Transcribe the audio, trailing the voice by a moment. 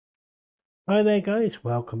Hi there guys,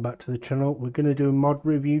 welcome back to the channel. We're going to do a mod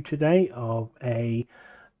review today of a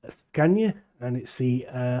Scania, and it's the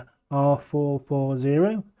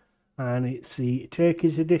R440, and it's the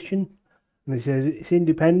Turkish edition, and it says it's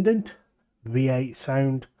independent, V8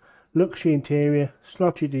 sound, luxury interior,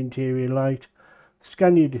 slotted interior light,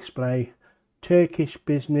 Scania display, Turkish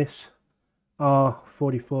business,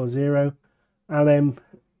 R440, LM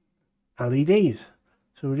LEDs.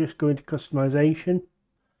 So we're just going to customization.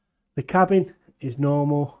 The cabin is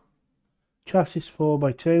normal, chassis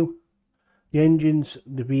 4x2, the engine's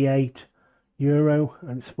the V8 Euro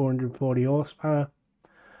and it's 440 horsepower.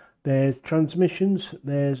 There's transmissions,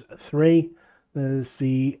 there's three. There's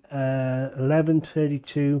the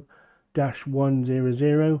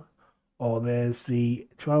 1132-100, or there's the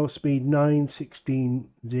 12-speed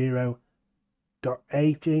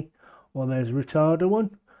 916.0.80, or there's a retarder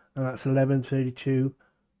one, and that's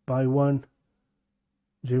 1132/100.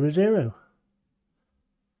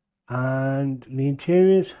 And the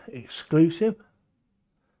interior's exclusive,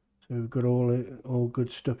 so we've got all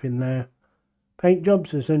good stuff in there. Paint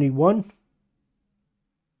jobs, there's only one,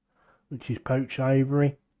 which is poached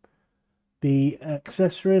ivory. The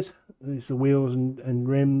accessories, there's the wheels and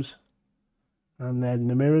rims, and then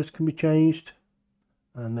the mirrors can be changed,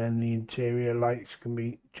 and then the interior lights can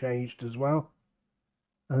be changed as well.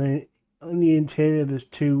 And then on the interior there's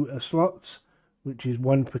two slots, which is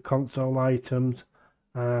one for console items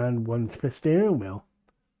and one for steering wheel.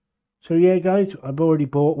 So yeah guys, I've already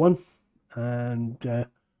bought one, and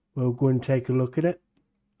we'll go and take a look at it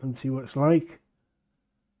and see what it's like,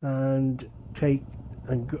 and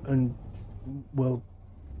we'll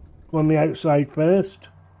go on the outside first.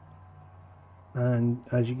 And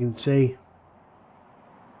as you can see,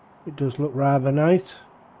 it does look rather nice.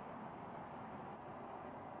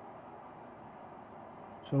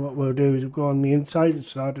 So what we'll do is we'll go on the inside and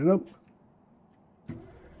start it up,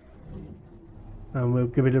 and we'll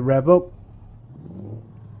give it a rev up.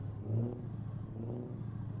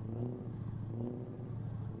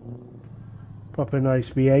 Pop a nice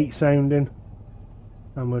V8 sound in,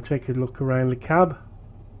 and we'll take a look around the cab.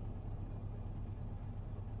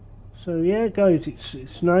 So yeah guys,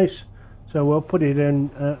 it's nice. So we'll put it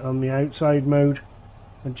in on the outside mode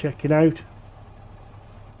and check it out.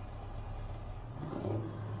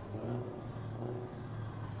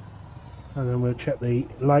 And then we'll check the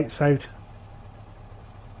lights out.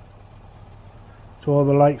 So all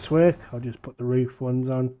the lights work. I'll just put the roof ones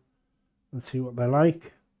on and see what they're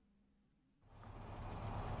like.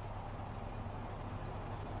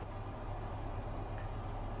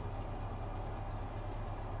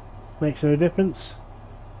 Makes no difference.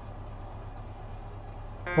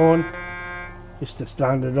 Horn, just a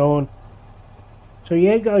standard horn. So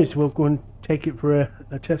yeah guys, we'll go and take it for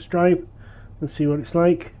a test drive and see what it's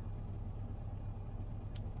like.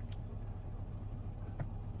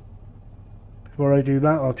 Before I do that,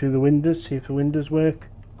 I'll do the windows, see if the windows work.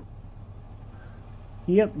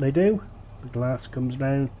 Yep, they do. The glass comes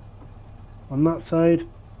down on that side,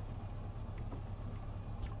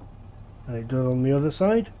 and it does on the other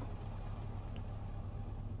side.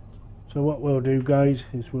 So what we'll do guys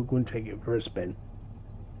is we'll go and take it for a spin.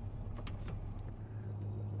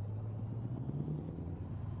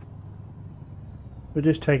 We'll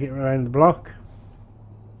just take it around the block.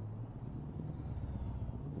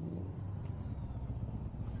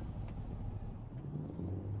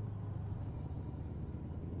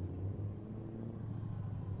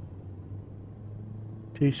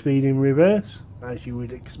 Two-speed in reverse, as you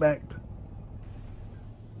would expect.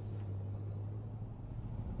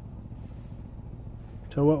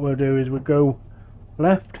 So what we'll do is we'll go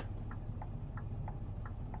left,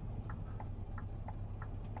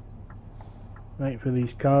 wait for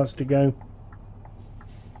these cars to go.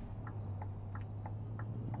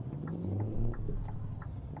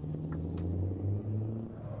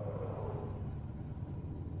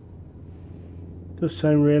 Does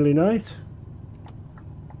sound really nice.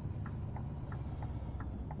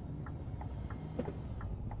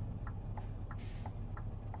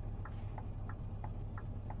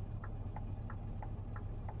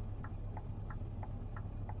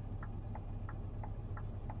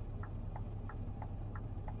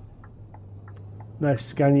 Nice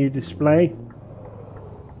Scania display.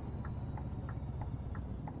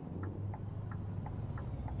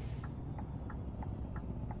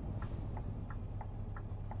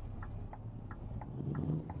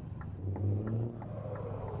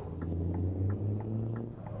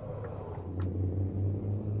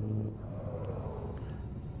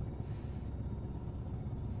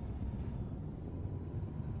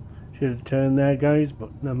 Should have turned there guys,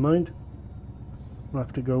 but never mind. I'll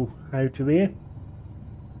have to go out of here.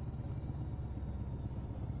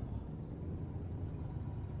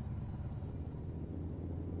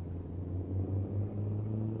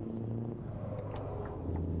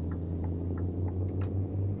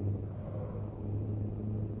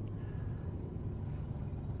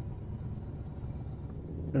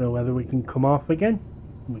 I don't know whether we can come off again.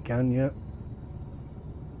 We can, yeah.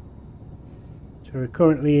 So we're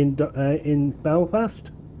currently in Belfast.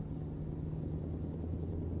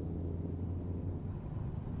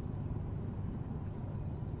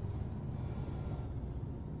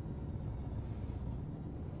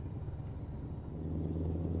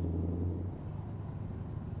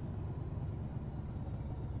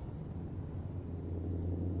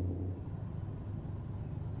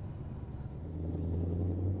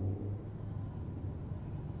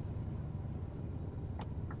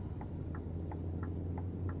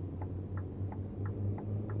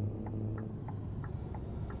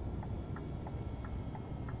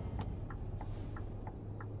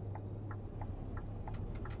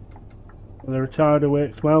 The retarder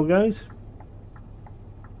works well, guys.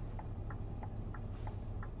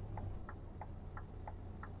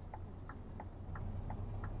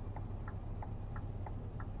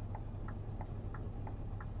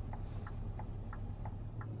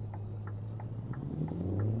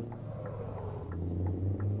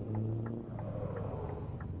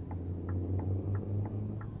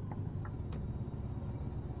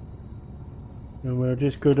 And we'll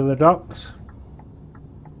just go to the docks.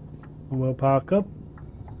 And we'll park up.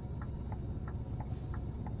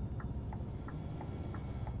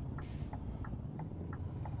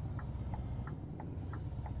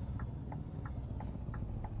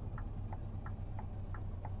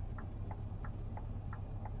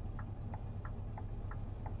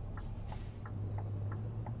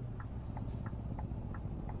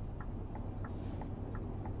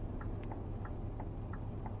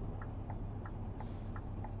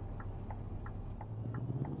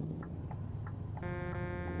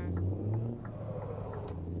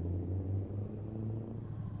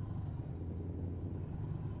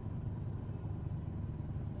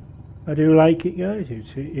 I do like it, guys.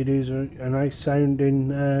 It is a nice sounding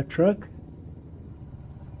truck.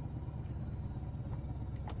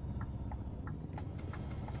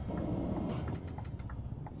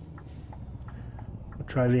 I'll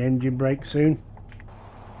try the engine brake soon.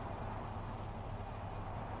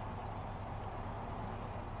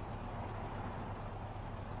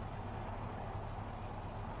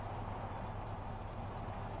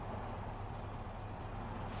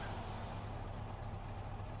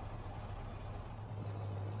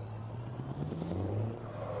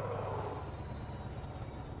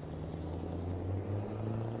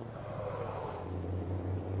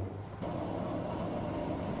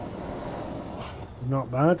 Not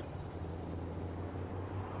bad.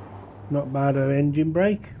 Not bad of engine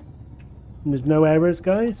brake. And there's no errors,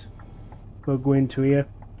 guys. We'll go into here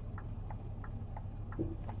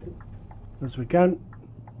as we can.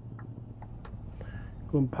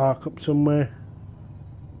 Go and park up somewhere.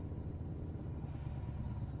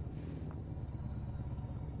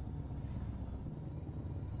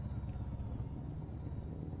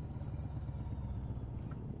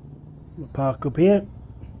 We'll park up here.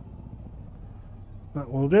 That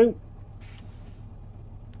will do.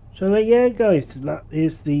 So there you go, guys, that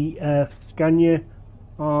is the Scania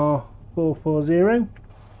R440,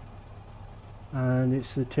 and it's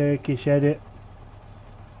the Turkish edit,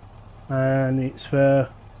 and it's for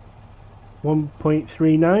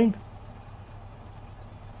 1.39.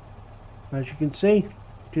 as you can see,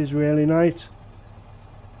 it is really nice.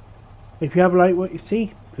 If you have liked what you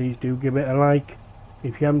see, please do give it a like.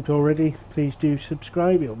 If you haven't already, please do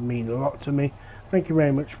subscribe, it will mean a lot to me. Thank you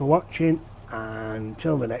very much for watching, and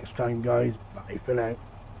until the next time, guys, bye for now.